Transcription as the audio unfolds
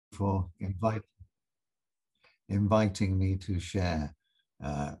for inviting me to share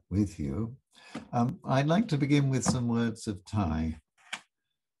with you. I'd like to begin with some words of Thay.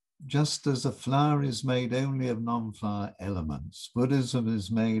 Just as a flower is made only of non-flower elements, Buddhism is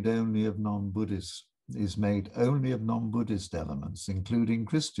made only of non-Buddhist elements, including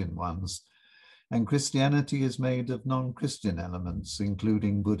Christian ones, and Christianity is made of non-Christian elements,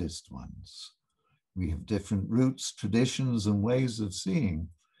 including Buddhist ones. We have different roots, traditions, and ways of seeing,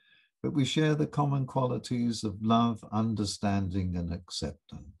 but we share the common qualities of love, understanding, and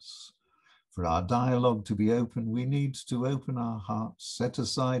acceptance. For our dialogue to be open, we need to open our hearts, set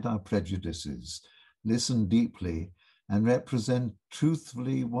aside our prejudices, listen deeply, and represent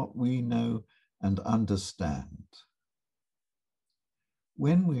truthfully what we know and understand.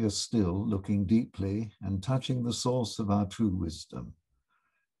 When we are still looking deeply and touching the source of our true wisdom,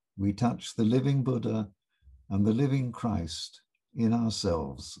 we touch the living Buddha and the living Christ in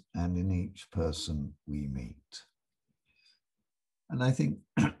ourselves and in each person we meet. And I think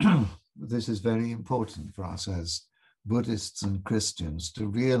this is very important for us as Buddhists and Christians to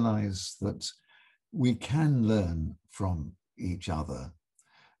realize that we can learn from each other.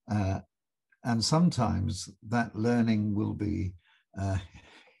 And sometimes that learning will be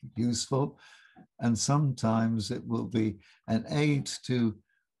useful, and sometimes it will be an aid to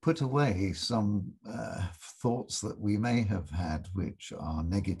put away some thoughts that we may have had which are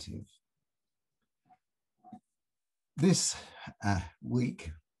negative. This week,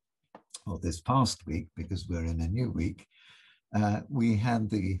 or this past week, because we're in a new week, we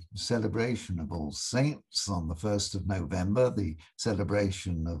had the celebration of All Saints on the 1st of November, the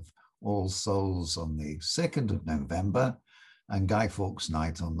celebration of All Souls on the 2nd of November, and Guy Fawkes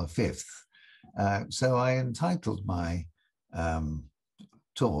Night on the 5th. So I entitled my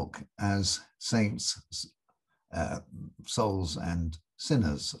talk as Saints, Souls and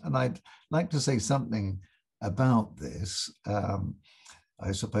Sinners. And I'd like to say something about this,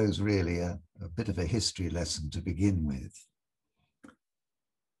 I suppose really a bit of a history lesson to begin with.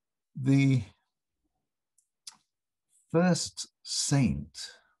 The first saint,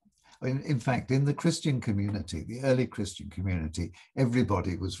 in fact, in the Christian community, the early Christian community,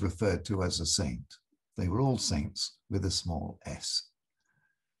 everybody was referred to as a saint. They were all saints with a small s.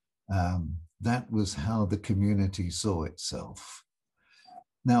 That was how the community saw itself.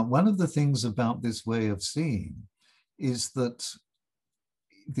 Now, one of the things about this way of seeing is that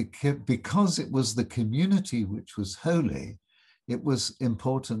because it was the community which was holy, it was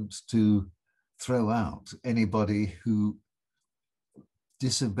important to throw out anybody who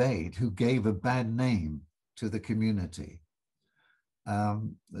disobeyed, who gave a bad name to the community.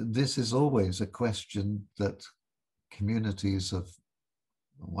 This is always a question that communities of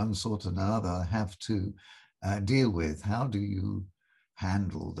one sort or another have to deal with. How do you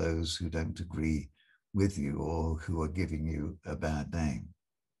handle those who don't agree with you or who are giving you a bad name?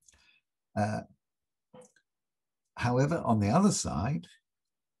 However, on the other side,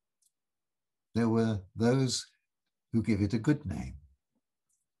 there were those who give it a good name,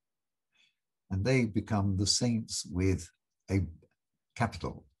 and they become the saints with a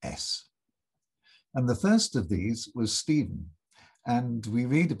capital S. And the first of these was Stephen. And we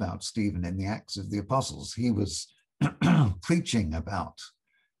read about Stephen in the Acts of the Apostles. He was preaching about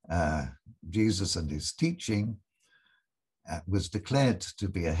Jesus and his teaching, was declared to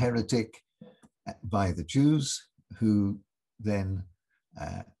be a heretic by the Jews, who then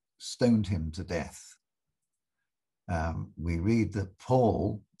stoned him to death. We read that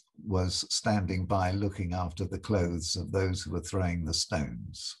Paul was standing by looking after the clothes of those who were throwing the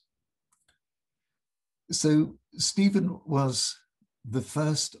stones. So Stephen was the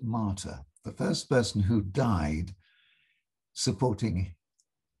first martyr, the first person who died supporting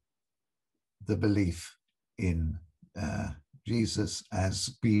the belief in Jesus as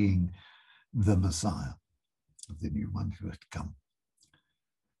being the Messiah, the new one who had come.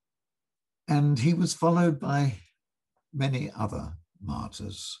 And he was followed by many other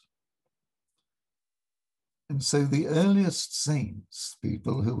martyrs. And so the earliest saints,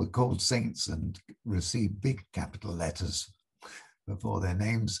 people who were called saints and received big capital letters before their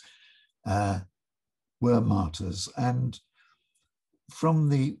names, were martyrs. And from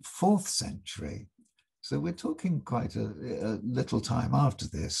the 4th century, so we're talking quite a little time after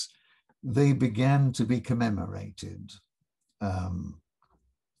this, they began to be commemorated. But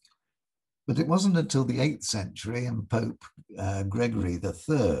it wasn't until the 8th century and Pope Gregory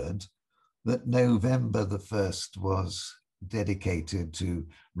III that November the 1st was dedicated to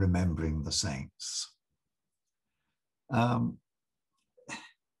remembering the saints.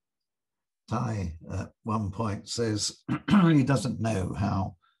 Thay at one point says he doesn't know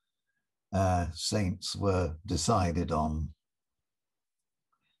how saints were decided on.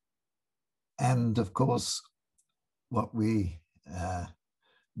 And of course, what we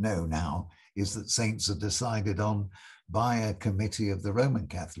know now is that saints are decided on by a committee of the Roman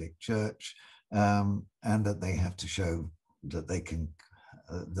Catholic Church, and that they have to show that they can,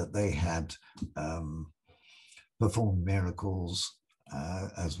 that they had performed miracles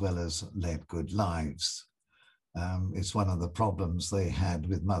as well as led good lives. It's one of the problems they had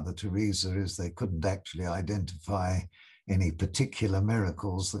with Mother Teresa, is they couldn't actually identify any particular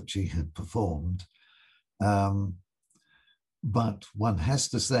miracles that she had performed. But one has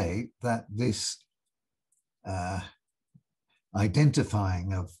to say that this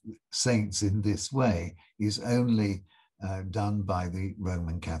identifying of saints in this way is only done by the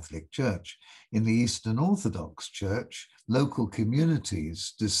Roman Catholic Church. In the Eastern Orthodox Church, local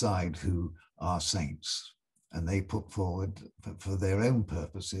communities decide who are saints, and they put forward for their own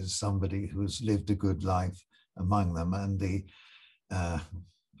purposes somebody who has lived a good life among them, and the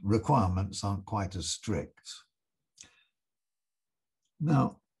requirements aren't quite as strict.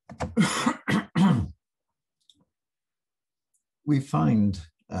 Now, we find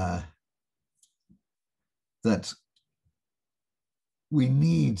that we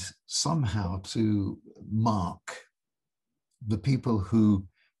need somehow to mark the people who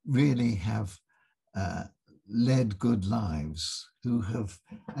really have led good lives, who have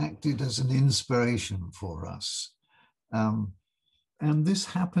acted as an inspiration for us. And this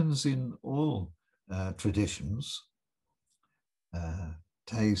happens in all traditions.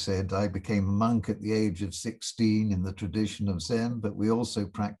 Thay said, I became a monk at the age of 16 in the tradition of Zen, but we also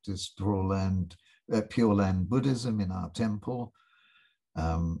practice Pure Land Buddhism in our temple.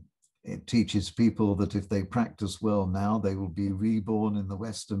 It teaches people that if they practice well now, they will be reborn in the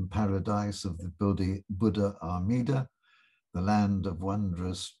Western paradise of the Buddha Amida, the land of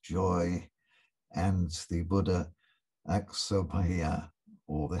wondrous joy, and the Buddha Aksopahya,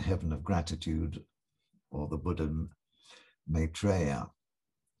 or the heaven of gratitude, or the Buddha Maitreya.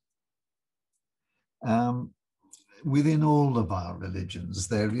 Within all of our religions,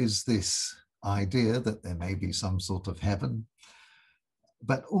 there is this idea that there may be some sort of heaven,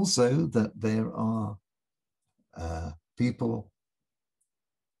 but also that there are people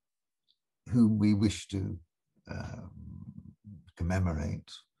whom we wish to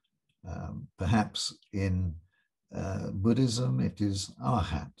commemorate. Perhaps in Buddhism, it is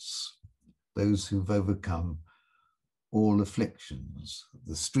arhats, those who've overcome all afflictions,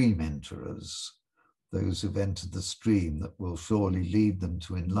 the stream enterers, those who've entered the stream that will surely lead them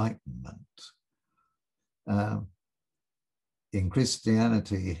to enlightenment. In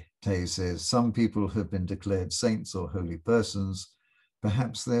Christianity, Thay says, some people have been declared saints or holy persons.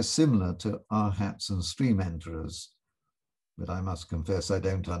 Perhaps they're similar to arhats and stream enterers, but I must confess I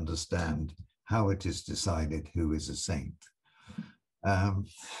don't understand how it is decided who is a saint.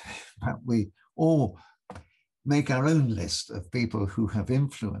 But we all make our own list of people who have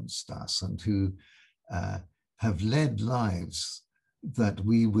influenced us and who have led lives that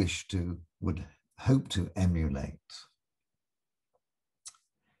we would hope to emulate.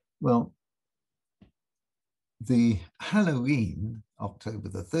 Well, the Halloween, October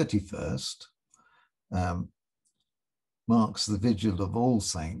the 31st, marks the Vigil of All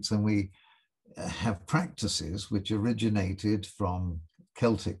Saints, and we have practices which originated from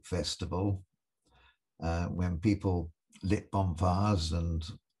Celtic festival, when people lit bonfires and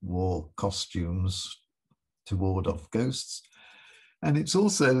wore costumes to ward off ghosts. And it's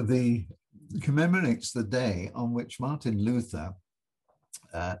also commemorates the day on which Martin Luther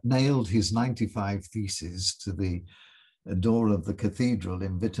nailed his 95 theses to the door of the cathedral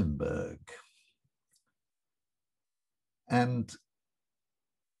in Wittenberg. And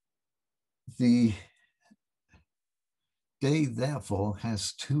the day, therefore,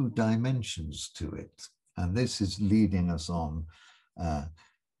 has two dimensions to it. And this is leading us on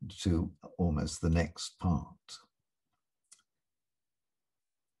to almost the next part.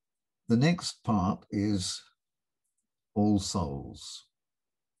 The next part is All Souls.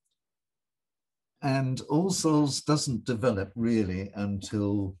 And All Souls doesn't develop really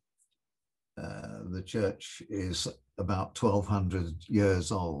until the church is about 1200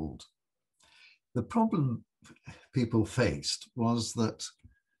 years old. The problem people faced was that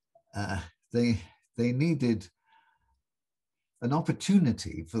they needed an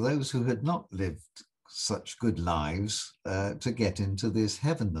opportunity for those who had not lived such good lives to get into this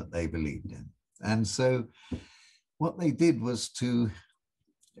heaven that they believed in. And so what they did was to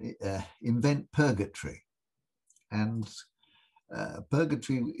invent purgatory. And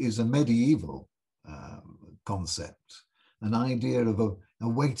purgatory is a medieval concept, an idea of a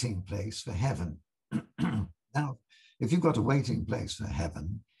waiting place for heaven. Now, if you've got a waiting place for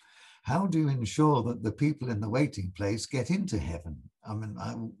heaven, how do you ensure that the people in the waiting place get into heaven? I mean,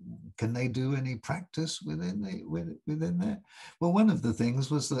 can they do any practice within there? Well, one of the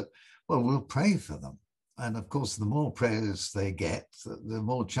things was that, well, we'll pray for them. And of course, the more prayers they get, the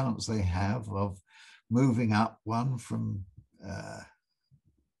more chance they have of moving up one from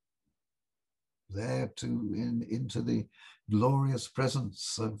there to into the glorious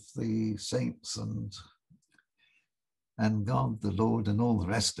presence of the saints and God, the Lord, and all the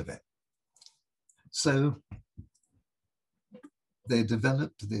rest of it. So they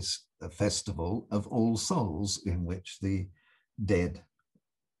developed this festival of All Souls, in which the dead,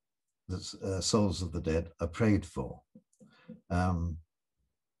 the souls of the dead, are prayed for. In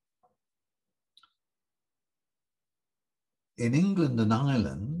England and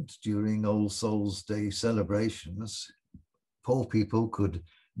Ireland, during All Souls Day celebrations, poor people could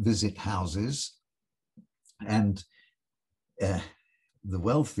visit houses, and the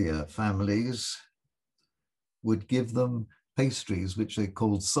wealthier families would give them pastries, which they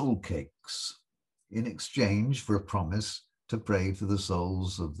called soul cakes, in exchange for a promise to pray for the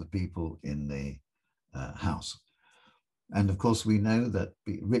souls of the people in the house. And of course, we know that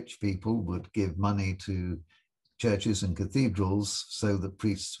rich people would give money to churches and cathedrals so that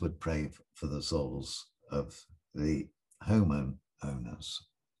priests would pray for the souls of the home owners.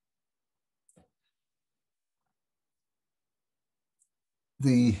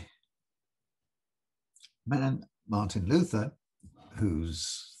 The man, Martin Luther,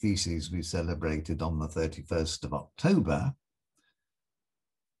 whose theses we celebrated on the 31st of October,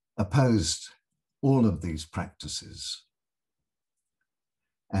 opposed all of these practices.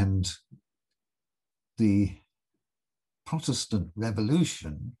 And the Protestant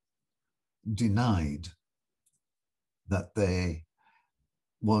Revolution denied that there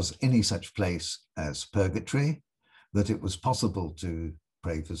was any such place as purgatory, that it was possible to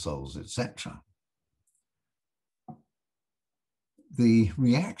pray for souls, etc. The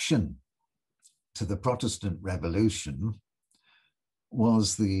reaction to the Protestant Revolution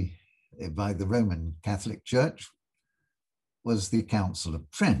was by the Roman Catholic Church, was the Council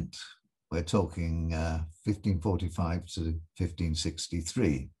of Trent. We're talking 1545 to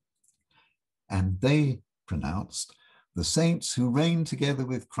 1563. And they pronounced, "The saints who reign together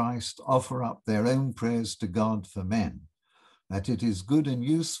with Christ offer up their own prayers to God for men, that it is good and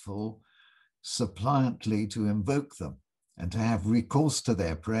useful suppliantly to invoke them and to have recourse to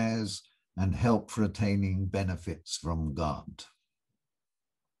their prayers and help for attaining benefits from God."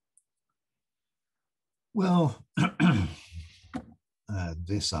 Well,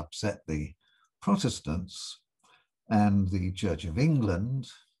 this upset the Protestants, and the Church of England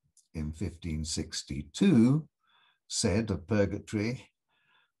in 1562 said of purgatory,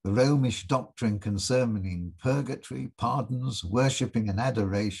 "The Romish doctrine concerning purgatory, pardons, worshipping and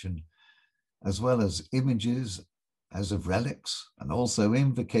adoration, as well as images as of relics, and also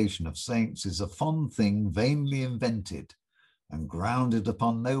invocation of saints, is a fond thing vainly invented and grounded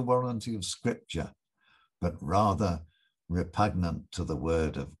upon no warranty of Scripture, but rather repugnant to the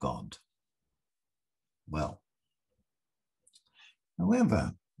word of God." Well,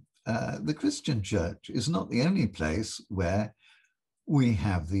 however, the Christian church is not the only place where we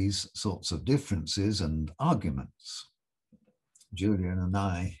have these sorts of differences and arguments. Julia and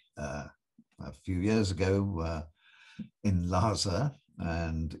I, a few years ago, were in Lhasa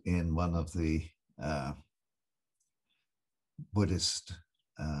and in one of the Buddhist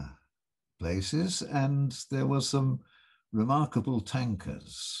places, and there were some remarkable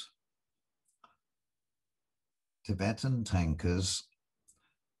tankers, Tibetan tankers,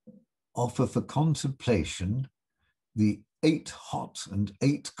 offer for contemplation the 8 hot and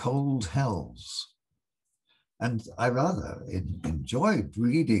 8 cold hells. And I rather enjoyed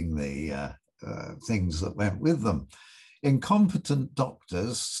reading the things that went with them. Incompetent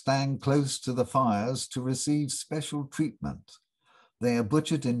doctors stand close to the fires to receive special treatment. They are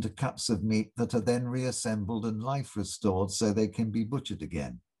butchered into cuts of meat that are then reassembled and life restored so they can be butchered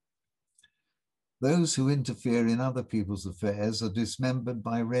again. Those who interfere in other people's affairs are dismembered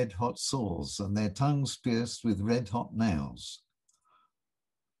by red-hot saws and their tongues pierced with red-hot nails.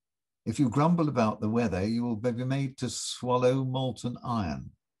 If you grumble about the weather, you will be made to swallow molten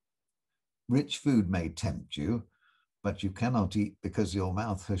iron. Rich food may tempt you, but you cannot eat because your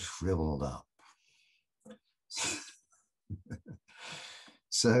mouth has shriveled up.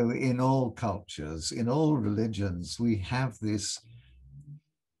 So in all cultures, in all religions, we have this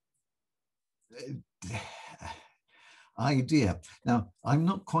idea. Now, I'm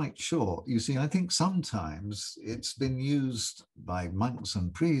not quite sure. You see, I think sometimes it's been used by monks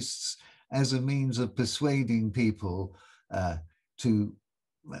and priests as a means of persuading people to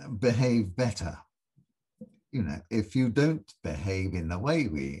behave better. You know, if you don't behave in the way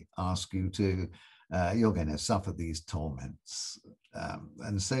we ask you to, you're going to suffer these torments.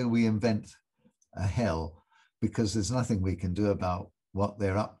 And so we invent a hell because there's nothing we can do about what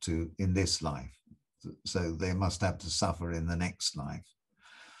they're up to in this life. So they must have to suffer in the next life.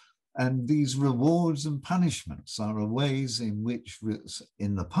 And these rewards and punishments are ways in which,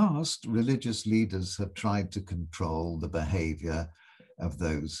 in the past, religious leaders have tried to control the behavior of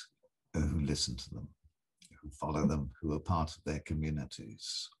those who listen to them, who follow them, who are part of their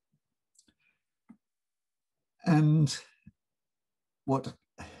communities. And what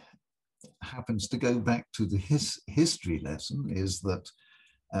happens, to go back to the history lesson, is that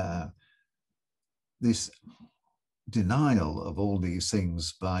this denial of all these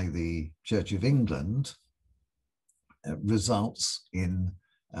things by the Church of England results in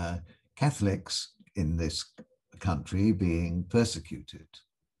Catholics in this country being persecuted.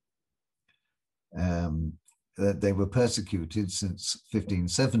 They were persecuted since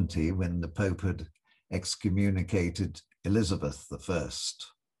 1570, when the Pope had excommunicated Elizabeth I.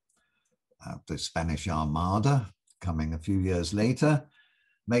 The Spanish Armada, coming a few years later,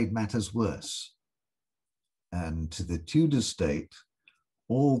 made matters worse. And to the Tudor state,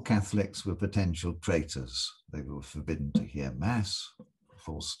 all Catholics were potential traitors. They were forbidden to hear Mass,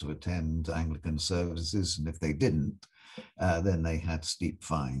 forced to attend Anglican services, and if they didn't, then they had steep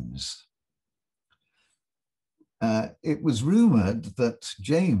fines. It was rumored that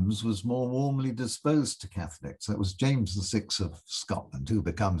James was more warmly disposed to Catholics. That was James VI of Scotland, who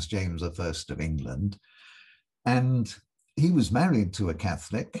becomes James I of England. And he was married to a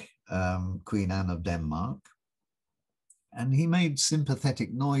Catholic, Queen Anne of Denmark. And he made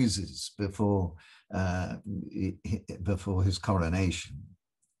sympathetic noises before his coronation.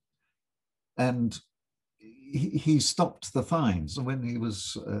 And he stopped the fines. When he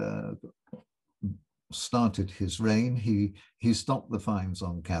was started his reign, he stopped the fines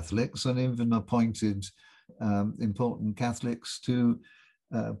on Catholics and even appointed important Catholics to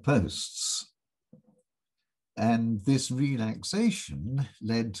posts. And this relaxation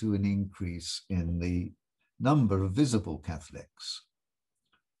led to an increase in the number of visible Catholics.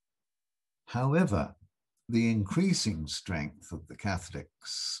 However, the increasing strength of the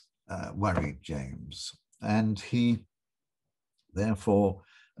Catholics worried James, and he therefore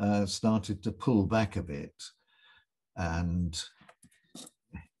started to pull back a bit. And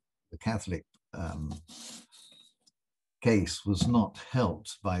the Catholic case was not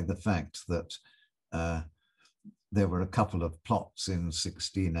helped by the fact that there were a couple of plots in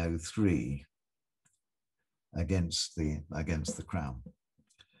 1603 against the crown.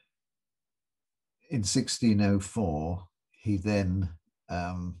 In 1604, he then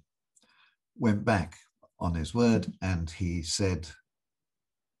went back on his word, and he said,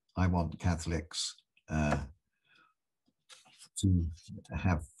 I want Catholics to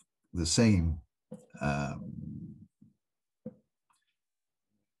have the same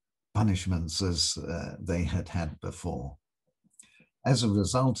punishments as they had had before. As a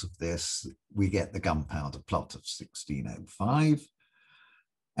result of this, we get the Gunpowder Plot of 1605,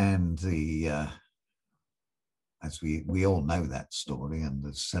 and as we all know that story and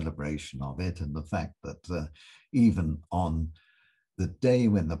the celebration of it, and the fact that even on the day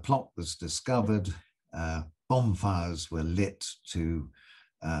when the plot was discovered, bonfires were lit to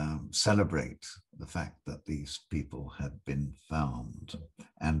celebrate the fact that these people had been found.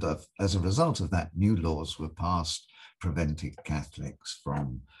 And as a result of that, new laws were passed preventing Catholics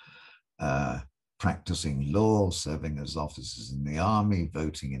from practicing law, serving as officers in the army,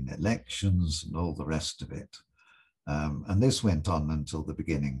 voting in elections, and all the rest of it. And this went on until the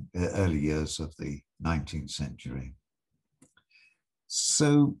early years of the 19th century.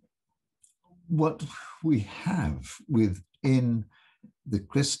 So what we have within the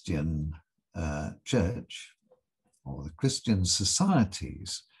Christian church or the Christian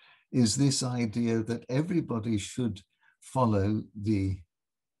societies is this idea that everybody should follow the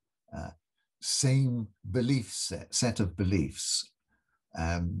same belief set of beliefs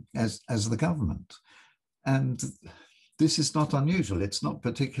as the government. And this is not unusual. It's not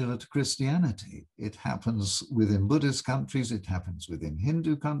particular to Christianity. It happens within Buddhist countries, it happens within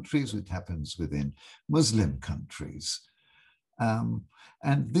Hindu countries, it happens within Muslim countries.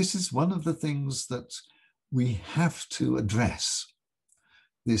 And this is one of the things that we have to address,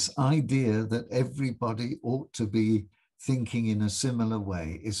 this idea that everybody ought to be thinking in a similar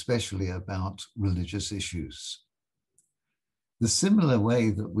way, especially about religious issues. The similar way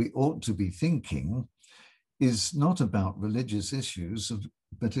that we ought to be thinking is not about religious issues,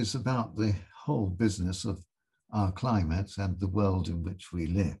 but is about the whole business of our climate and the world in which we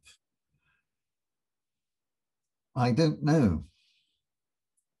live. I don't know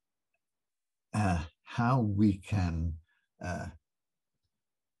how we can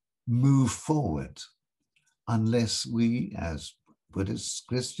move forward unless we, as Buddhists,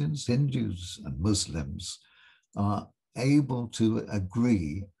 Christians, Hindus, and Muslims, are able to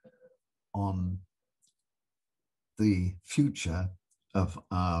agree on the future of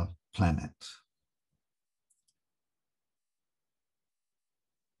our planet.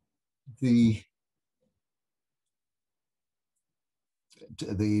 The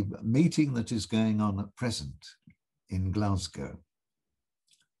meeting that is going on at present in Glasgow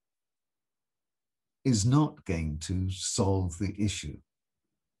is not going to solve the issue.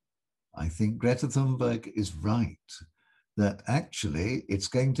 I think Greta Thunberg is right that actually it's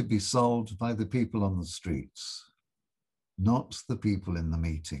going to be solved by the people on the streets, not the people in the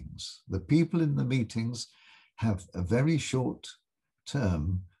meetings. The people in the meetings have a very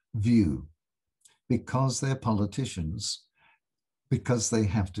short-term view because they're politicians, because they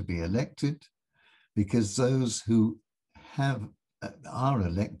have to be elected, because those who are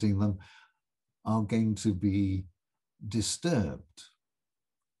electing them are going to be disturbed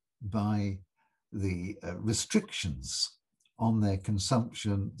by the restrictions on their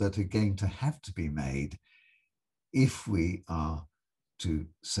consumption that are going to have to be made if we are to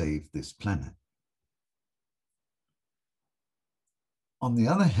save this planet. On the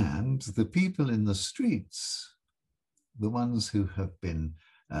other hand, the people in the streets, the ones who have been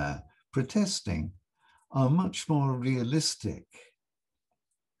protesting, are much more realistic.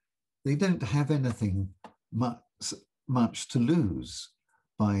 They don't have anything much to lose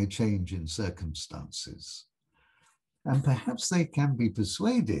by a change in circumstances. And perhaps they can be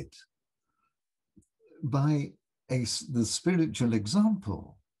persuaded by the spiritual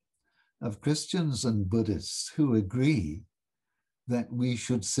example of Christians and Buddhists who agree that we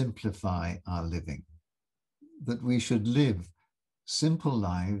should simplify our living, that we should live simple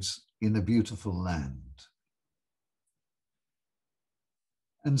lives in a beautiful land.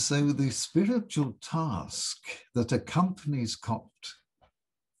 And so the spiritual task that accompanies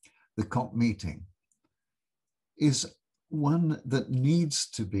the COP meeting is one that needs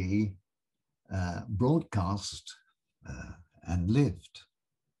to be broadcast and lived.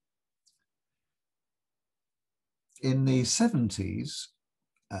 In the 70s,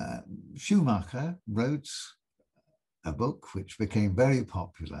 Schumacher wrote a book which became very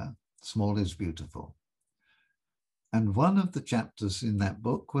popular, Small is Beautiful. And one of the chapters in that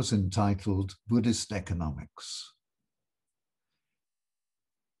book was entitled Buddhist Economics.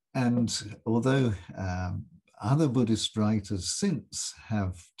 And although other Buddhist writers since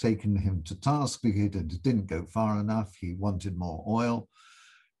have taken him to task because it didn't go far enough, he wanted more oil,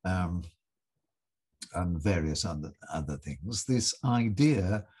 and various other things, this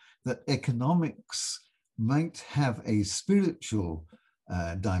idea that economics might have a spiritual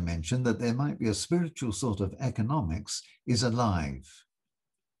dimension, that there might be a spiritual sort of economics, is alive,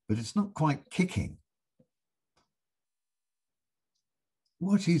 but it's not quite kicking.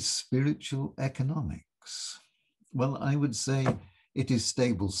 What is spiritual economics? Well, I would say it is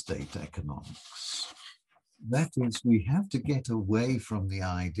stable state economics. That is, we have to get away from the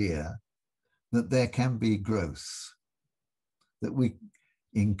idea that there can be growth, that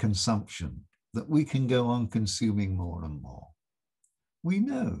in consumption, that we can go on consuming more and more. We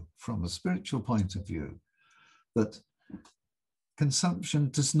know from a spiritual point of view that consumption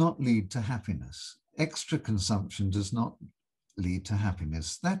does not lead to happiness. Extra consumption does not lead to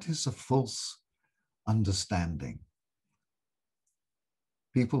happiness. That is a false understanding.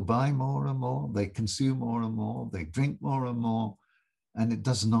 People buy more and more, they consume more and more, they drink more and more, and it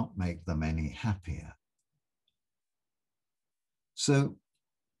does not make them any happier. So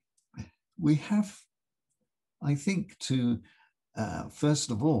we have, I think, to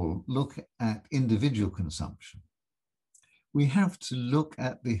first of all, look at individual consumption. We have to look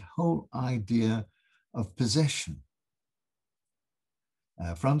at the whole idea of possession.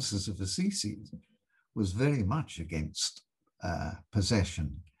 Francis of Assisi was very much against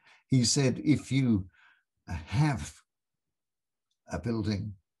possession. He said, if you have a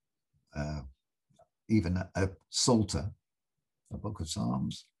building, even a psalter, a book of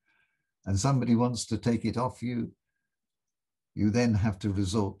Psalms, and somebody wants to take it off you, you then have to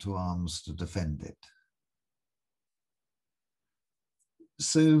resort to arms to defend it.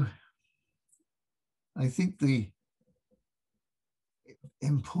 So I think the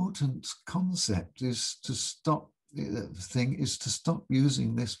important concept is to stop thing is to stop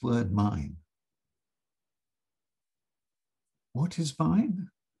using this word mine. What is mine?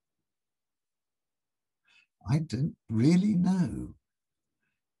 I don't really know.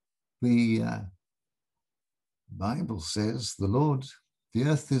 The Bible says the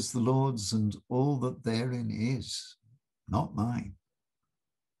earth is the Lord's and all that therein is, not mine.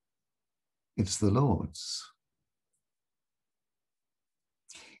 It's the Lord's.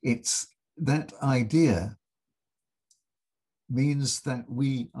 It's that idea means that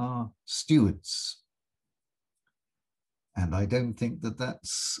we are stewards. And I don't think that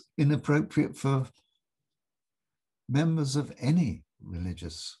that's inappropriate for members of any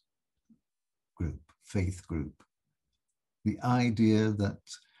religious group, faith group. The idea that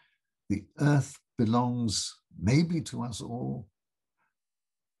the earth belongs maybe to us all,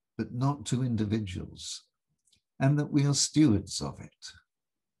 but not to individuals, and that we are stewards of it.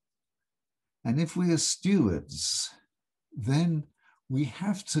 And if we are stewards, then we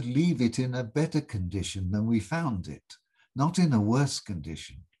have to leave it in a better condition than we found it, not in a worse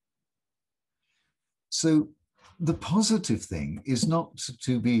condition. So the positive thing is not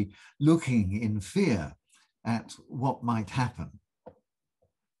to be looking in fear at what might happen,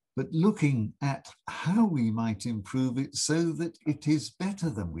 but looking at how we might improve it so that it is better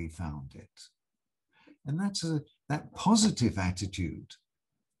than we found it. And that positive attitude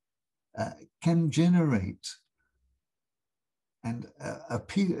can generate and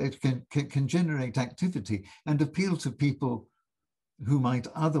appeal. It can generate activity and appeal to people who might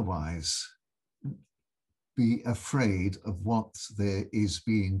otherwise be afraid of what there is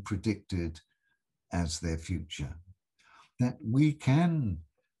being predicted as their future. That we can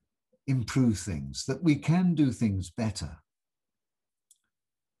improve things, that we can do things better.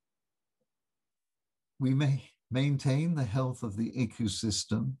 We may maintain the health of the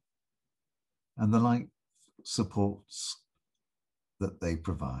ecosystem and the life supports that they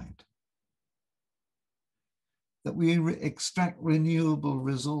provide. That we extract renewable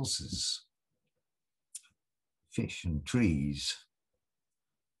resources, fish and trees,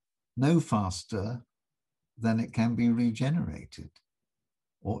 no faster than it can be regenerated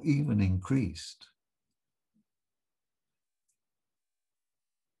or even increased.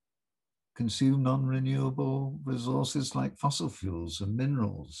 Consume non-renewable resources like fossil fuels and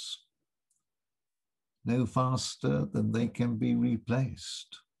minerals, no faster than they can be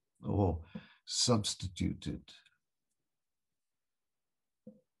replaced or substituted.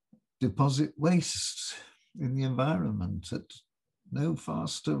 Deposit waste in the environment at no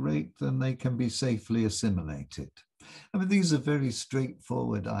faster rate than they can be safely assimilated. I mean, these are very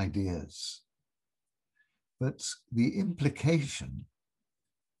straightforward ideas, but the implication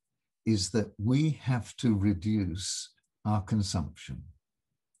is that we have to reduce our consumption.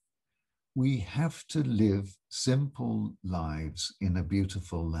 We have to live simple lives in a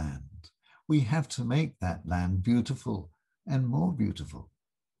beautiful land. We have to make that land beautiful and more beautiful.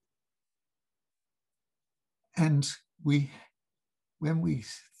 And when we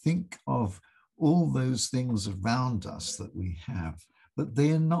think of all those things around us that we have, but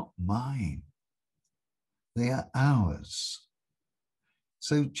they are not mine, they are ours.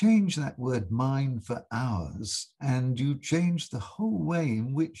 So change that word mine for ours, and you change the whole way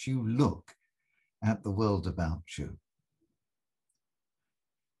in which you look at the world about you.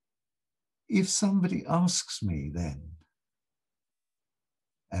 If somebody asks me then,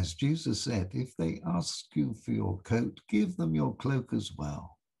 as Jesus said, if they ask you for your coat, give them your cloak as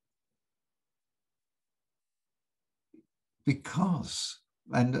well. Because,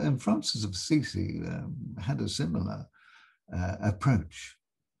 and Francis of Assisi had a similar approach.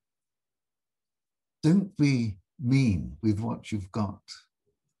 Don't be mean with what you've got,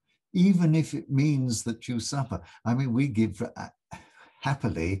 even if it means that you suffer. I mean, we give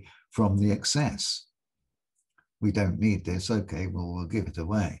happily from the excess. We don't need this. Okay, well, we'll give it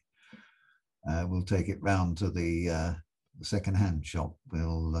away. We'll take it round to the second-hand shop.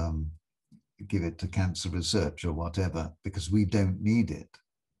 We'll give it to cancer research or whatever, because we don't need it.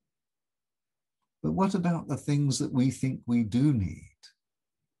 But what about the things that we think we do need?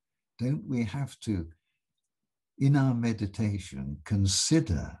 Don't we have to, in our meditation,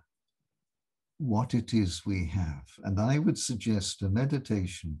 consider what it is we have? And I would suggest a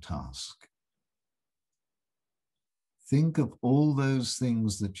meditation task. Think of all those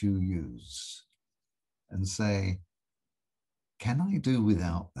things that you use and say, can I do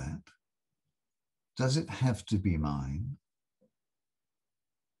without that? Does it have to be mine?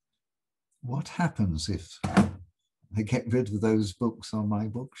 What happens if I get rid of those books on my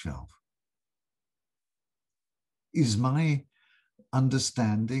bookshelf? Is my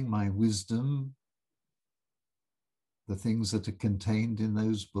understanding, my wisdom, the things that are contained in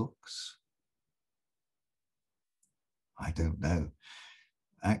those books? I don't know.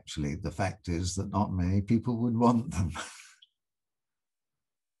 Actually, the fact is that not many people would want them.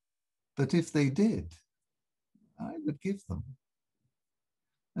 But if they did, I would give them.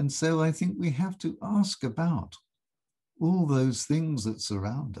 And so I think we have to ask about all those things that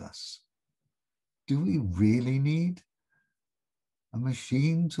surround us. Do we really need a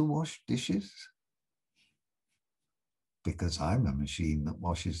machine to wash dishes? Because I'm a machine that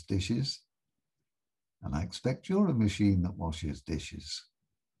washes dishes, and I expect you're a machine that washes dishes.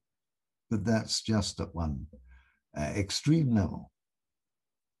 But that's just at one extreme level.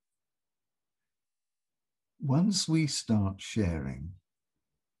 Once we start sharing,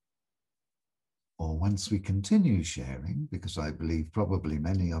 or once we continue sharing, because I believe probably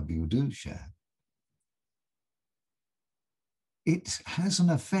many of you do share, it has an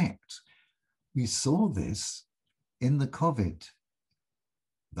effect. We saw this in the COVID,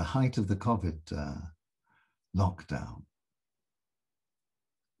 the height of the COVID lockdown,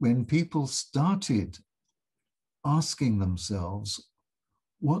 when people started asking themselves,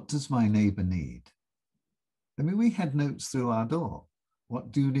 what does my neighbor need? I mean, we had notes through our door.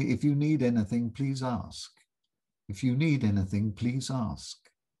 What do you need? If you need anything, please ask. If you need anything, please ask.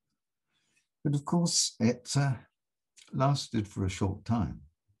 But of course, it lasted for a short time.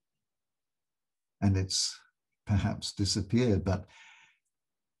 And it's perhaps disappeared, but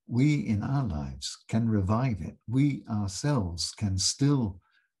we in our lives can revive it. We ourselves can still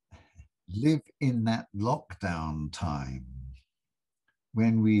live in that lockdown time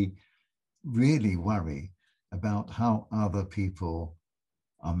when we really worry about how other people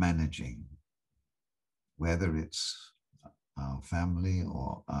are managing, whether it's our family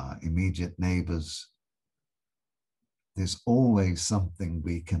or our immediate neighbors. There's always something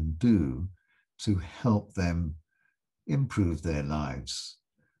we can do to help them improve their lives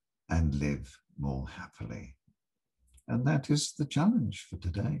and live more happily. And that is the challenge for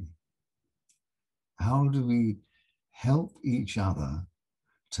today. How do we help each other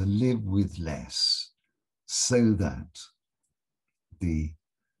to live with less so that the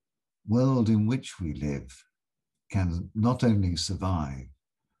world in which we live can not only survive,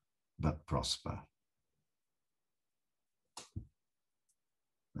 but prosper?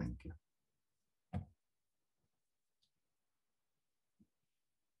 Thank you.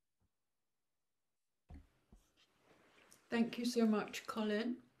 Thank you so much,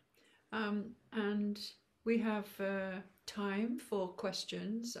 Colin. And we have time for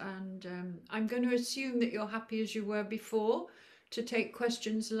questions, and I'm going to assume that you're happy as you were before to take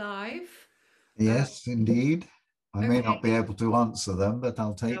questions live. Yes, indeed. I may Okay. not be able to answer them, but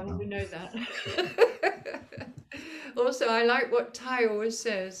I'll take Yeah, well, them. we know that. Also, I like what Thay always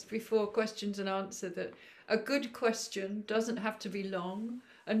says before questions and answer, that a good question doesn't have to be long,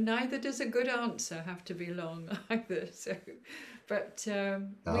 and neither does a good answer have to be long either. So, but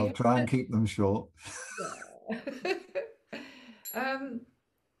I'll try and keep them short. And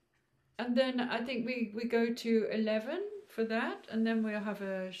then I think we go to 11 for that, and then we'll have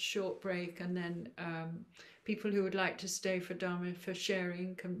a short break, and then people who would like to stay for Dharma, for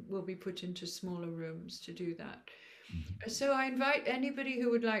sharing, will be put into smaller rooms to do that. Mm-hmm. So I invite anybody who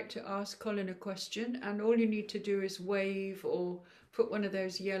would like to ask Colin a question, and all you need to do is wave or put one of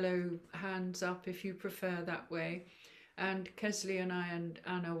those yellow hands up if you prefer that way. And Kesley and I and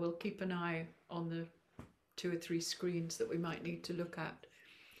Anna will keep an eye on the 2 or 3 screens that we might need to look at.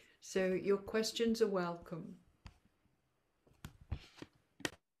 So your questions are welcome.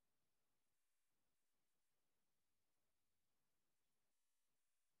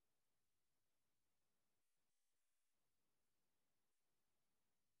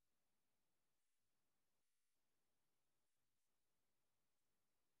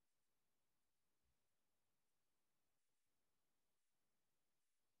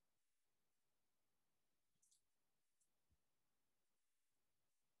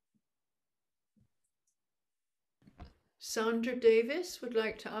 Sandra Davis would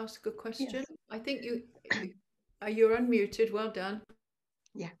like to ask a question. Yes. I think you're unmuted. Well done.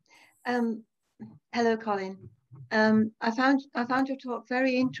 Yeah. Hello, Colin. I found your talk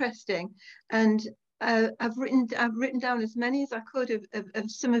very interesting, and I've written down as many as I could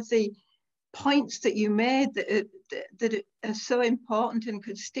of some of the points that you made that are so important and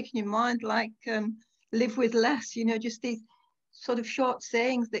could stick in your mind, like live with less. You know, just these sort of short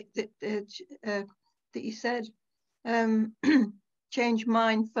sayings that you said. Change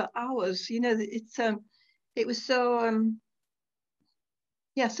mind for hours. You know, it was so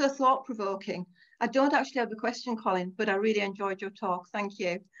yeah, so thought-provoking. I don't actually have a question, Colin, but I really enjoyed your talk. Thank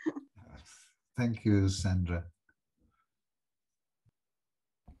you. Thank you, Sandra.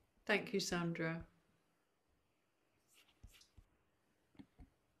 Thank you, Sandra.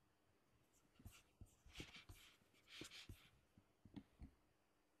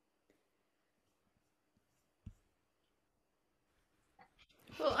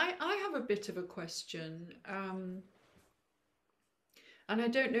 Well, I have a bit of a question. And I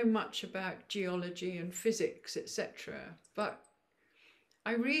don't know much about geology and physics, etc. But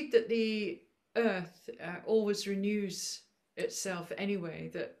I read that the Earth always renews itself anyway,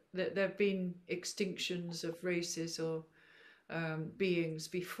 that there have been extinctions of races or beings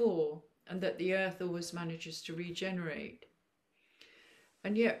before, and that the Earth always manages to regenerate.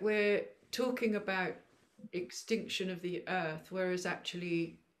 And yet we're talking about extinction of the Earth, whereas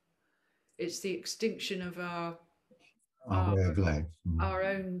actually it's the extinction of our way of life. our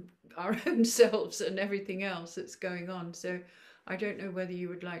own selves and everything else that's going on. So I don't know whether you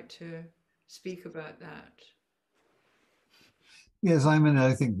would like to speak about that. Yes, I mean,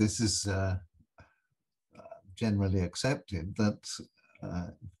 I think this is generally accepted that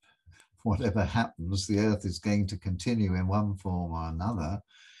whatever happens, the Earth is going to continue in one form or another.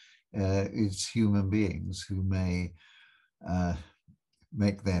 It's human beings who may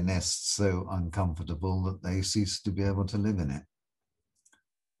make their nests so uncomfortable that they cease to be able to live in it.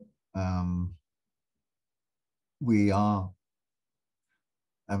 We are,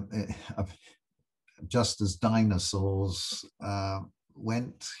 just as dinosaurs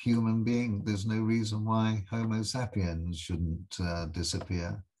went, human being, there's no reason why Homo sapiens shouldn't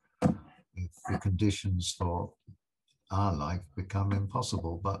disappear if the conditions for our life become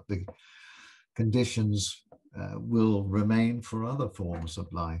impossible, but the conditions will remain for other forms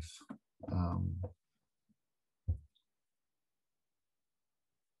of life.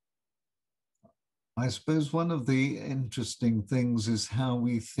 I suppose one of the interesting things is how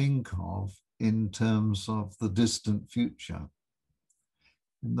we think of in terms of the distant future.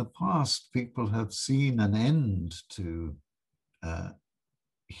 In the past, people have seen an end to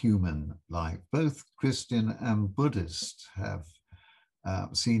human life. Both Christian and Buddhist have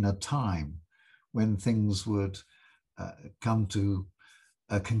seen a time when things would come to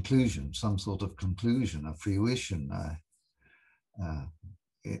a conclusion, some sort of conclusion, a fruition.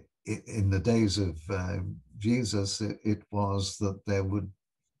 In the days of Jesus, it was that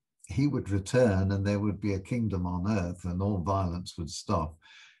he would return and there would be a kingdom on earth and all violence would stop.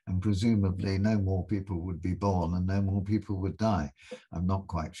 And presumably no more people would be born and no more people would die. I'm not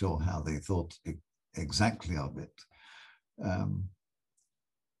quite sure how they thought exactly of it.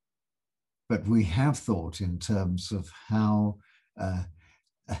 But we have thought in terms of how a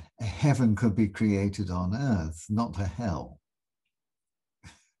heaven could be created on earth, not a hell.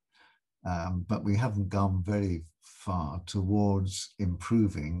 But we haven't gone very far towards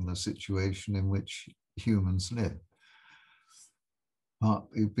improving the situation in which humans live.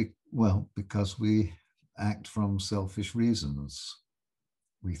 Well, because we act from selfish reasons.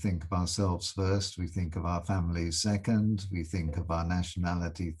 We think of ourselves first, we think of our families second, we think of our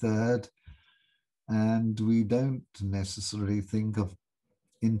nationality third, and we don't necessarily think of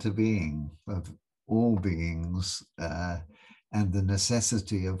interbeing, of all beings, and the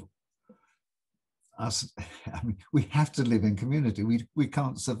necessity of us. I mean, we have to live in community. We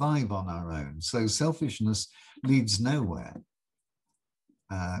can't survive on our own. So selfishness leads nowhere.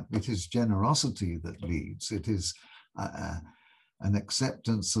 It is generosity that leads. It is an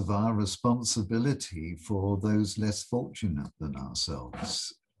acceptance of our responsibility for those less fortunate than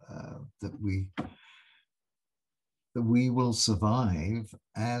ourselves, that we will survive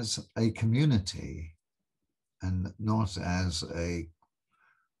as a community and not as a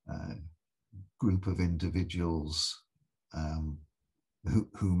group of individuals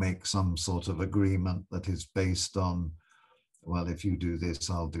who make some sort of agreement that is based on, well, if you do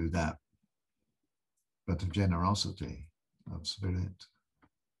this, I'll do that, but of generosity, of spirit.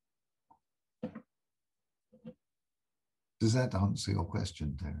 Does that answer your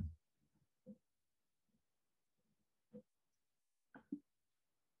question, Taryn?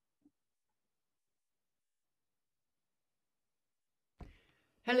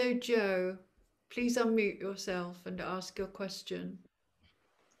 Hello, Joe. Please unmute yourself and ask your question.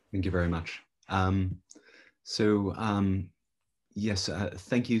 Thank you very much. Yes,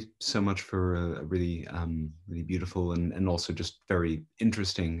 thank you so much for a really, really beautiful and also just very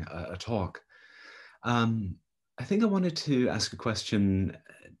interesting talk. I think I wanted to ask a question,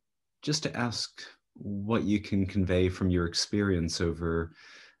 just to ask what you can convey from your experience over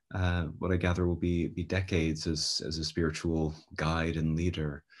what I gather will be decades as a spiritual guide and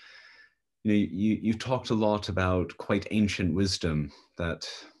leader. You know, you talked a lot about quite ancient wisdom that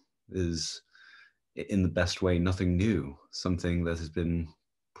is, in the best way, nothing new, something that has been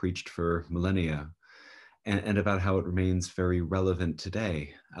preached for millennia, and about how it remains very relevant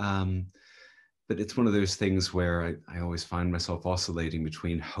today. But it's one of those things where I always find myself oscillating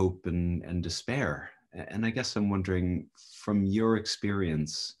between hope and despair. And I guess I'm wondering, from your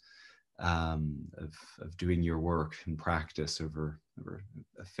experience of doing your work and practice over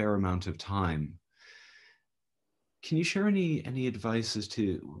a fair amount of time, can you share any advice as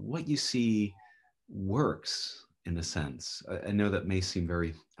to what you see works in a sense? I know that may seem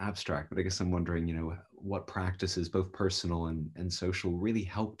very abstract, but I guess I'm wondering, what practices, both personal and social, really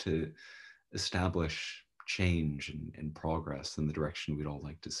help to establish change and progress in the direction we'd all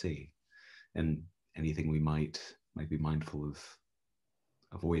like to see, and anything we might be mindful of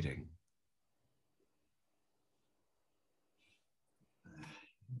avoiding.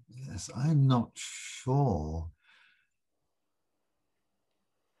 Yes, I'm not sure.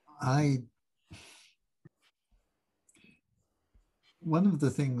 One of the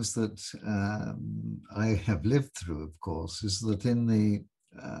things that I have lived through, of course, is that in the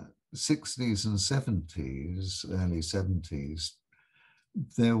 60s and 70s, early 70s,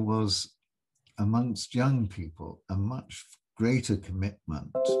 there was amongst young people a much greater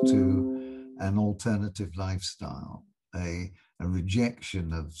commitment to an alternative lifestyle, a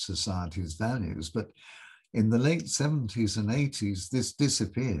rejection of society's values. But in the late 70s and 80s, this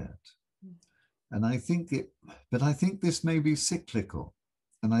disappeared. And I think this may be cyclical.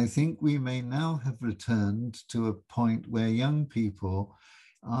 And I think we may now have returned to a point where young people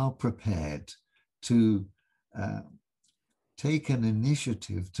are prepared to take an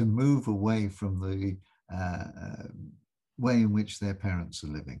initiative to move away from the way in which their parents are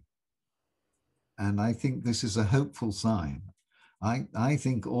living. And I think this is a hopeful sign. I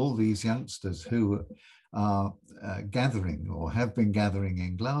think all these youngsters who are gathering or have been gathering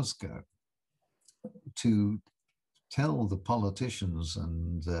in Glasgow to tell the politicians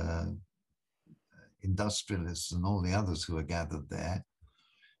and industrialists and all the others who are gathered there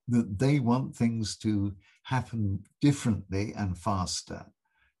that they want things to happen differently and faster,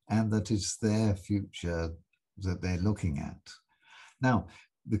 and that it's their future that they're looking at. Now,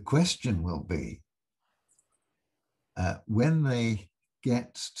 the question will be, when they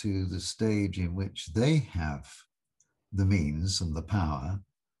get to the stage in which they have the means and the power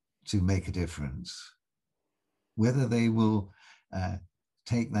to make a difference, whether they will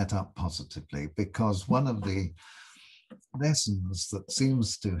take that up positively. Because one of the lessons that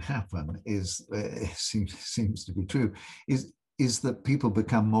seems to happen is seems to be true is that people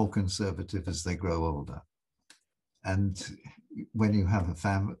become more conservative as they grow older. And when you have a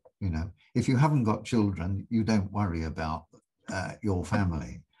family, if you haven't got children, you don't worry about your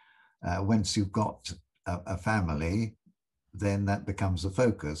family. Once you've got a family, then that becomes a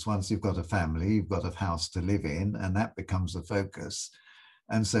focus. Once you've got a family, you've got a house to live in, and that becomes a focus.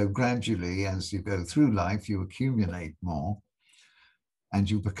 And so gradually, as you go through life, you accumulate more and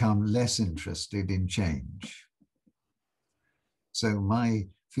you become less interested in change. So my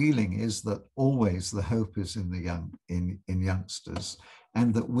feeling is that always the hope is in the in youngsters,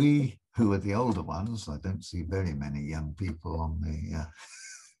 and that we who are the older ones, I don't see very many young people on the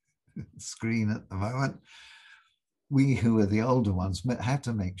screen at the moment, we who are the older ones have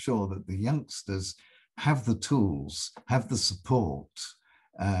to make sure that the youngsters have the tools, have the support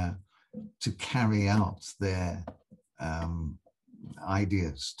to carry out their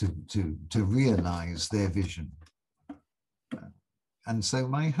ideas, to realize their vision. And so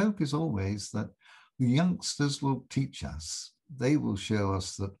my hope is always that the youngsters will teach us. They will show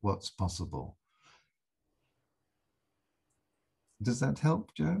us that what's possible. Does that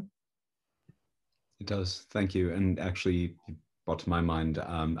help, Joe? It does. Thank you. And actually, you brought to my mind,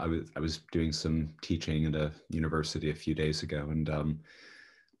 I was doing some teaching at a university a few days ago, and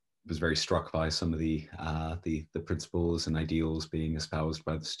was very struck by some of the principles and ideals being espoused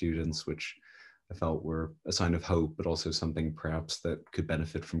by the students, which I felt were a sign of hope, but also something perhaps that could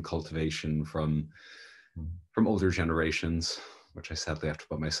benefit from cultivation from older generations, which I sadly have to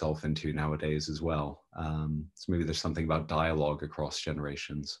put myself into nowadays as well. So maybe there's something about dialogue across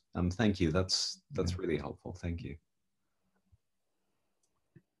generations. Thank you. That's really helpful. Thank you.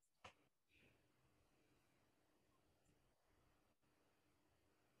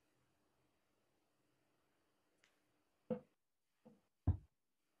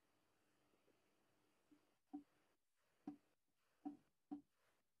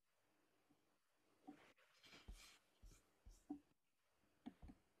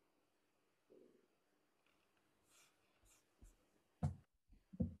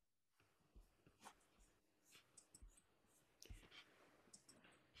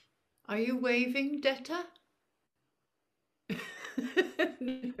 Are you waving, Detta?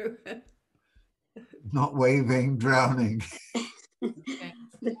 No. Not waving, drowning. Okay.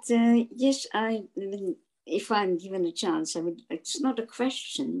 But yes, if I'm given a chance, it's not a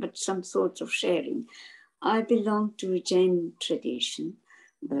question, but some sort of sharing. I belong to a Jain tradition.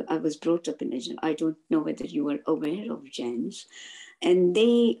 I was brought up in a Jain. I don't know whether you are aware of Jains. And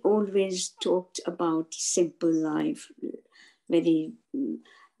they always talked about simple life, very,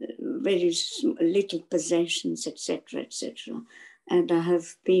 very little possessions, etc., etc. And I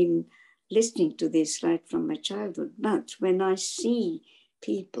have been listening to this right from my childhood. But when I see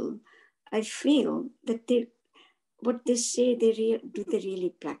people, I feel that what they say, do they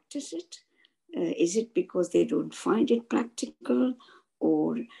really practice it? Is it because they don't find it practical,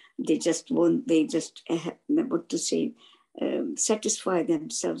 or they just want, satisfy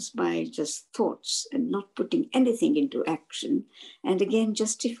themselves by just thoughts and not putting anything into action, and again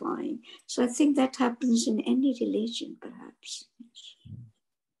justifying. So I think that happens in any religion, perhaps.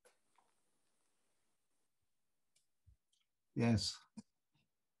 Yes.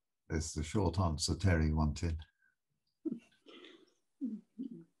 That's the short answer Terry wanted.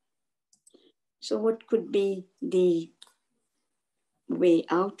 So what could be the way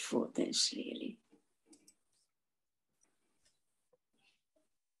out for this, really?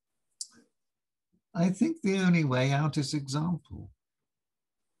 I think the only way out is example.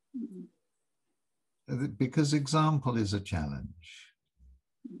 Because example is a challenge.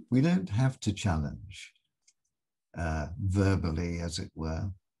 We don't have to challenge verbally, as it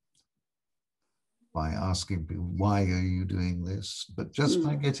were, by asking people, why are you doing this? But just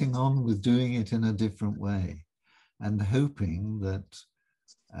by getting on with doing it in a different way and hoping that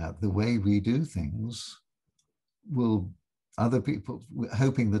the way we do things will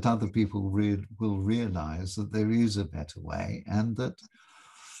hoping that other people will realize that there is a better way, and that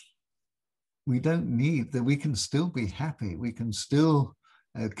we don't need, that we can still be happy, we can still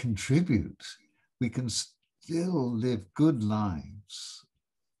contribute, we can still live good lives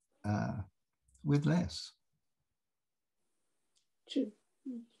with less. True.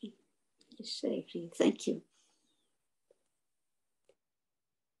 Yes, I agree. Thank you.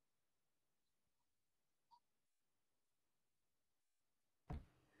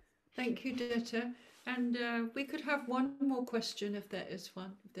 Thank you, Detta. And we could have one more question if there is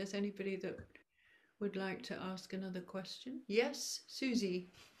one. If there's anybody that would like to ask another question. Yes, Susie.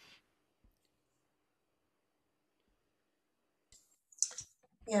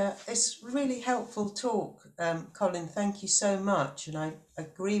 Yeah, it's really helpful talk, Colin. Thank you so much, and I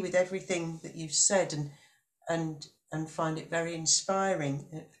agree with everything that you've said, and find it very inspiring,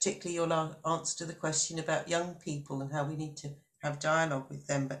 particularly your answer to the question about young people and how we need to have dialogue with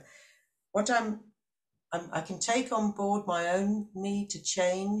them. But what I can take on board my own need to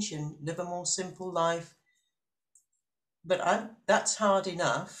change and live a more simple life, but that's hard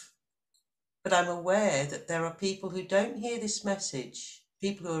enough. But I'm aware that there are people who don't hear this message,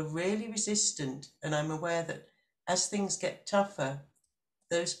 people who are really resistant, and I'm aware that as things get tougher,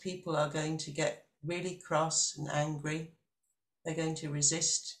 those people are going to get really cross and angry. They're going to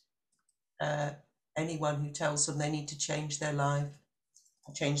resist anyone who tells them they need to change their life,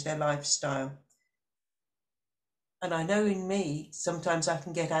 change their lifestyle. And I know in me, sometimes I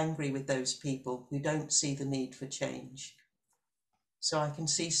can get angry with those people who don't see the need for change. So I can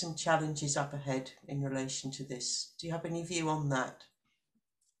see some challenges up ahead in relation to this. Do you have any view on that?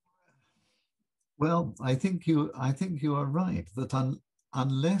 Well, I think you are right that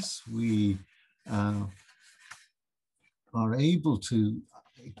unless we are able to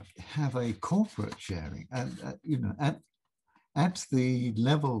have a corporate sharing, at the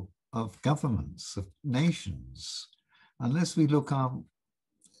level of governments, of nations, unless we look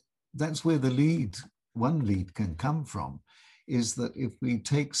that's where one lead can come from, is that if we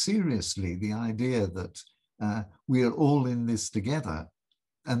take seriously the idea that we are all in this together,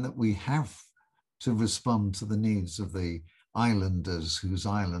 and that we have to respond to the needs of the islanders whose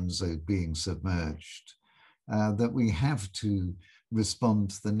islands are being submerged, that we have to respond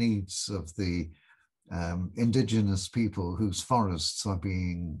to the needs of the indigenous people whose forests are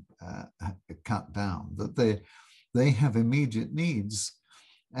being cut down, that they have immediate needs.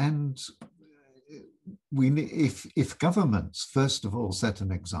 And if governments, first of all, set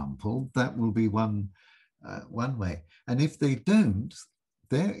an example, that will be one way. And if they don't,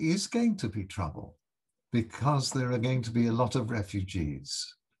 there is going to be trouble, because there are going to be a lot of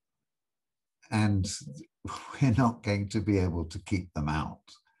refugees, and we're not going to be able to keep them out.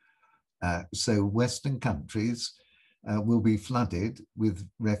 So Western countries will be flooded with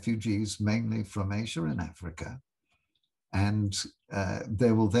refugees, mainly from Asia and Africa. And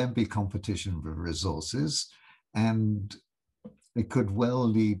there will then be competition for resources. And it could well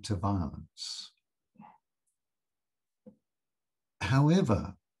lead to violence.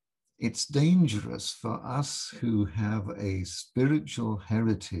 However, it's dangerous for us who have a spiritual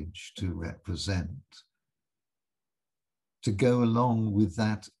heritage to represent to go along with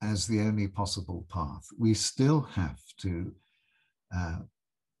that as the only possible path. We still have to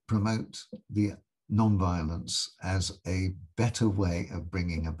promote the non-violence as a better way of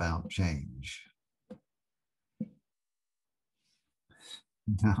bringing about change.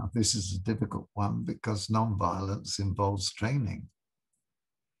 Now, this is a difficult one because non-violence involves training.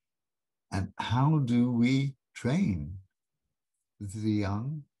 And how do we train the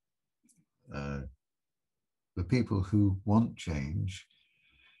young, the people who want change,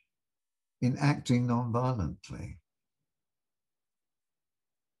 in acting non-violently?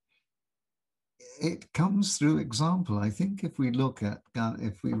 It comes through example. I think if we look at,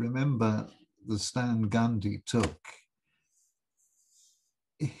 if we remember the stand Gandhi took,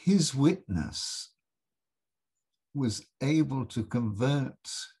 his witness was able to convert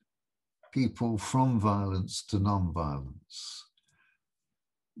people from violence to non-violence.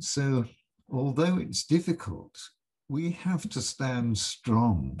 So although it's difficult, we have to stand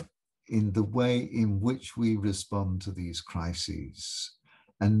strong in the way in which we respond to these crises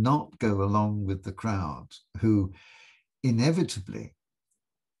and not go along with the crowd who inevitably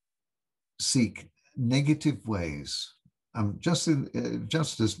seek negative ways. Just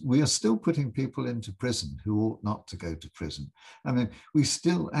as we are still putting people into prison who ought not to go to prison. I mean, we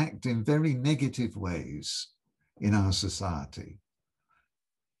still act in very negative ways in our society.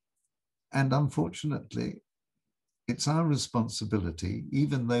 And unfortunately, it's our responsibility,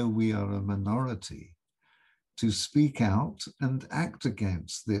 even though we are a minority, to speak out and act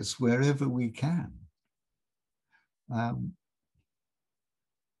against this wherever we can.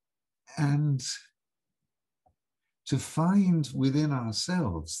 And to find within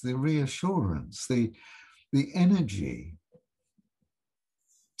ourselves the reassurance, the energy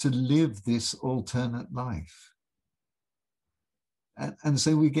to live this alternate life. And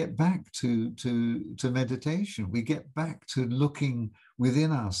so we get back to meditation. We get back to looking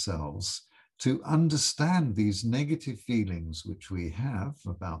within ourselves to understand these negative feelings which we have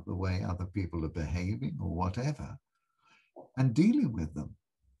about the way other people are behaving or whatever, and dealing with them.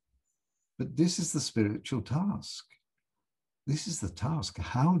 But this is the spiritual task. This is the task.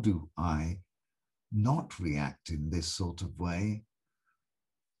 How do I not react in this sort of way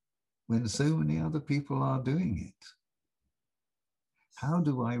when so many other people are doing it? How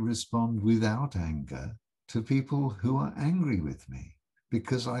do I respond without anger to people who are angry with me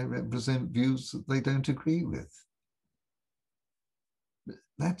because I represent views that they don't agree with?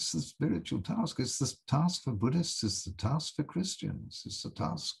 That's the spiritual task. It's the task for Buddhists, it's the task for Christians, it's the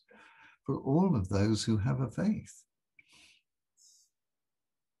task for all of those who have a faith.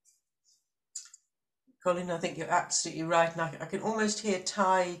 Colin, I think you're absolutely right. And I can almost hear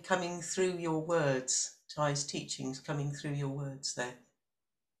Thay coming through your words, Thay's teachings coming through your words there.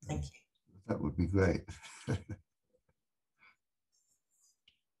 Thank you. That would be great.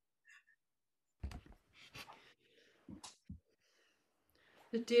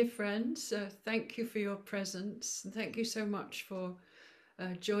 Dear friends, thank you for your presence. And thank you so much for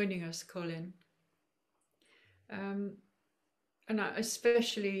joining us, Colin. And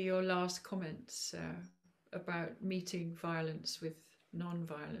especially your last comments about meeting violence with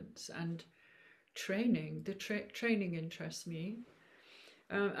non-violence and training. The training interests me.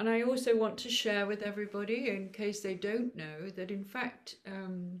 And I also want to share with everybody, in case they don't know, that in fact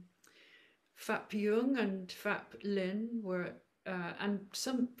Phap Jung and Phap Lin were, and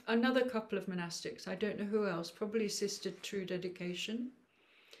another couple of monastics, I don't know who else, probably Sister True Dedication,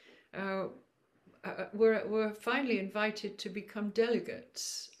 were finally invited to become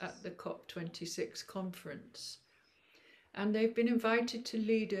delegates at the COP26 conference. And they've been invited to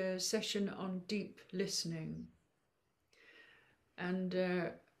lead a session on deep listening. And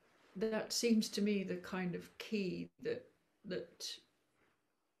that seems to me the kind of key that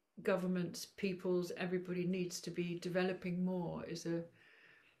governments, peoples, everybody needs to be developing more, is a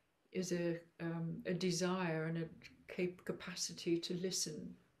desire and a capacity to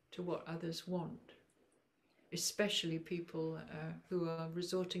listen to what others want, especially people who are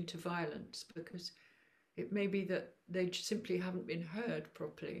resorting to violence, because it may be that they simply haven't been heard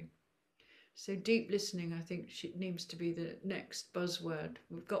properly. So deep listening, I think, needs to be the next buzzword.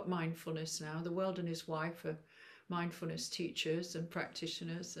 We've got mindfulness now. The world and his wife are mindfulness teachers and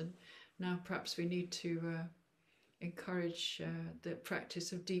practitioners, and now perhaps we need to encourage the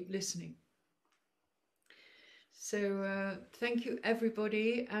practice of deep listening. So thank you,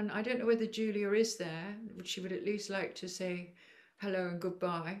 everybody. And I don't know whether Julia is there. She would at least like to say hello and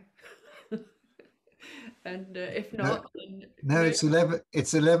goodbye. And if not, then No, it's 11.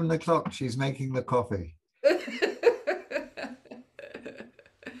 It's 11 o'clock. She's making the coffee.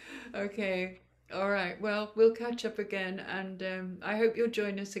 Okay. All right. Well, we'll catch up again, and I hope you'll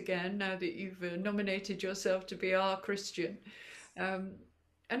join us again now that you've nominated yourself to be our Christian. And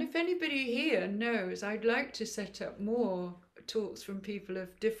if anybody here knows, I'd like to set up more talks from people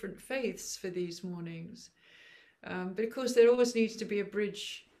of different faiths for these mornings. But of course, there always needs to be a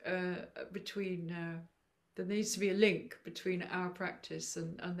bridge between, there needs to be a link between our practice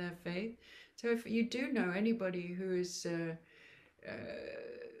and their faith. So if you do know anybody who is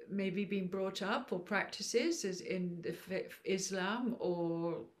maybe been brought up or practices as in the Islam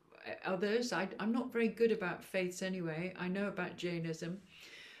or others, I'm not very good about faiths anyway. I know about Jainism.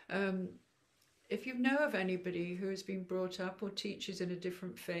 If you know of anybody who has been brought up or teaches in a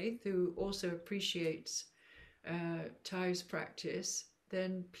different faith who also appreciates Thay's practice,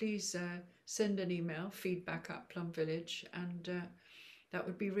 then please send an email, feedback@Plum Village, and that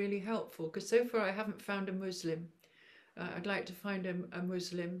would be really helpful, because so far I haven't found a Muslim. I'd like to find a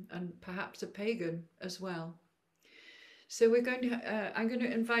Muslim and perhaps a pagan as well. So we're going to, I'm going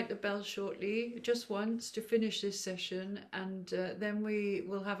to invite the bell shortly, just once, to finish this session, and then we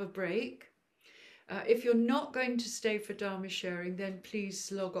will have a break. If you're not going to stay for Dharma sharing, then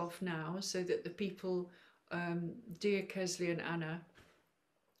please log off now, so that the people, dear Kesley and Anna,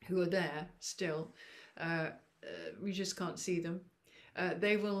 who are there still, we just can't see them.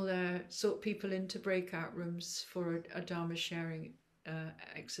 They will sort people into breakout rooms for a Dharma sharing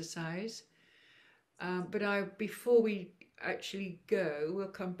exercise. But before we actually go, we'll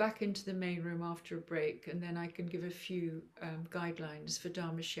come back into the main room after a break, and then I can give a few guidelines for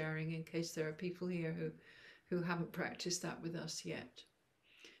Dharma sharing in case there are people here who haven't practiced that with us yet.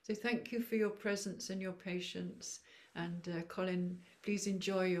 So thank you for your presence and your patience. And Colin, please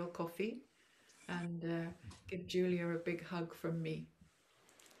enjoy your coffee, and give Julia a big hug from me.